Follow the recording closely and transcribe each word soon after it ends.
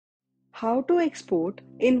How to export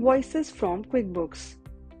invoices from QuickBooks.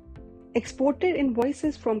 Exported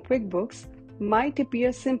invoices from QuickBooks might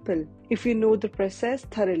appear simple if you know the process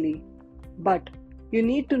thoroughly, but you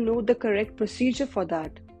need to know the correct procedure for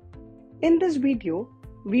that. In this video,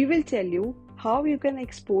 we will tell you how you can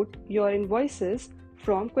export your invoices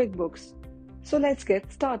from QuickBooks. So let's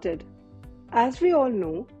get started. As we all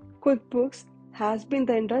know, QuickBooks has been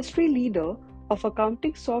the industry leader of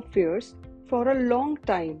accounting softwares for a long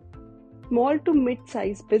time. Small to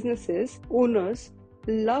mid-sized businesses owners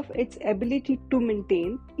love its ability to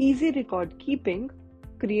maintain easy record keeping,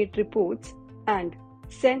 create reports, and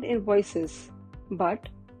send invoices. But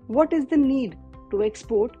what is the need to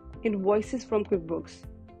export invoices from QuickBooks?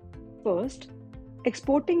 First,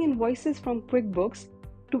 exporting invoices from QuickBooks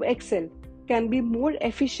to Excel can be more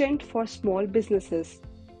efficient for small businesses.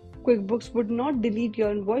 QuickBooks would not delete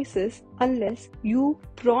your invoices unless you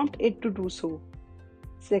prompt it to do so.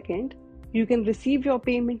 Second, you can receive your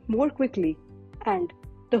payment more quickly, and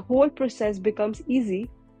the whole process becomes easy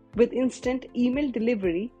with instant email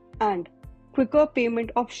delivery and quicker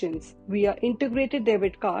payment options via integrated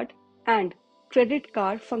debit card and credit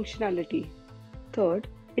card functionality. Third,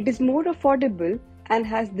 it is more affordable and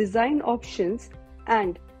has design options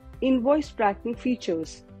and invoice tracking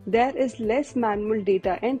features. There is less manual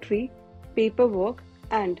data entry, paperwork,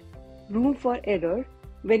 and room for error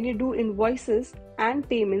when you do invoices and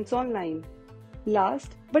payments online.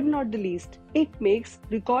 Last but not the least, it makes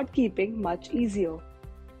record keeping much easier.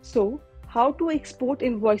 So, how to export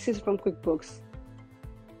invoices from QuickBooks?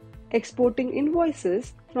 Exporting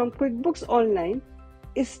invoices from QuickBooks Online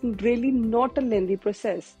is really not a lengthy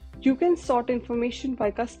process. You can sort information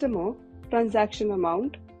by customer, transaction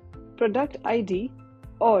amount, product ID,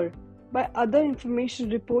 or by other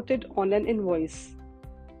information reported on an invoice.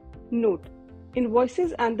 Note: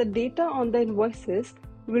 invoices and the data on the invoices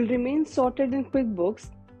will remain sorted in QuickBooks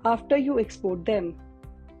after you export them.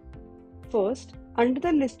 First, under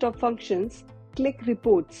the list of functions, click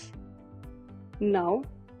Reports. Now,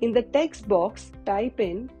 in the text box, type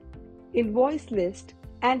in Invoice List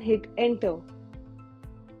and hit Enter.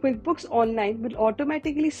 QuickBooks Online will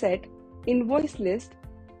automatically set Invoice List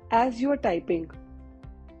as you are typing.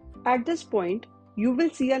 At this point, you will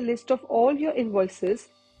see a list of all your invoices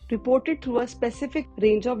reported through a specific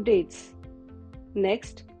range of dates.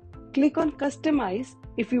 Next, click on Customize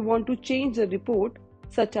if you want to change the report,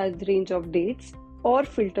 such as the range of dates, or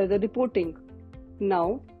filter the reporting.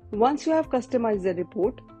 Now, once you have customized the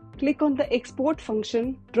report, click on the Export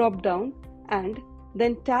function drop-down and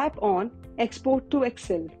then tap on Export to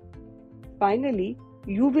Excel. Finally,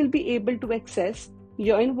 you will be able to access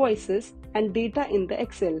your invoices and data in the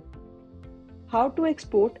Excel. How to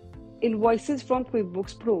export invoices from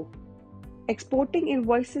QuickBooks Pro? Exporting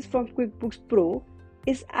invoices from QuickBooks Pro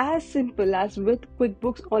is as simple as with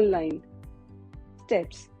QuickBooks Online.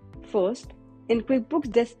 Steps: first, in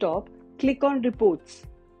QuickBooks Desktop, click on Reports.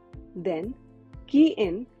 Then, key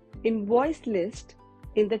in Invoice List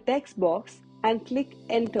in the text box and click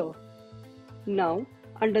Enter. Now,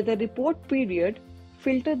 under the report period,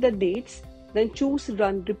 filter the dates, then choose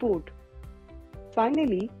Run Report.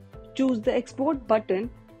 Finally, choose the Export button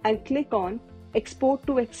and click on Export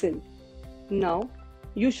to Excel. Now,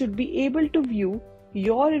 you should be able to view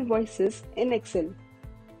your invoices in Excel.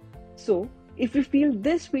 So, if you feel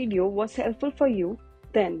this video was helpful for you,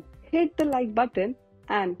 then hit the like button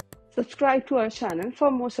and subscribe to our channel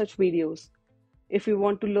for more such videos. If you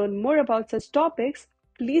want to learn more about such topics,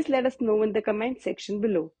 please let us know in the comment section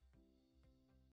below.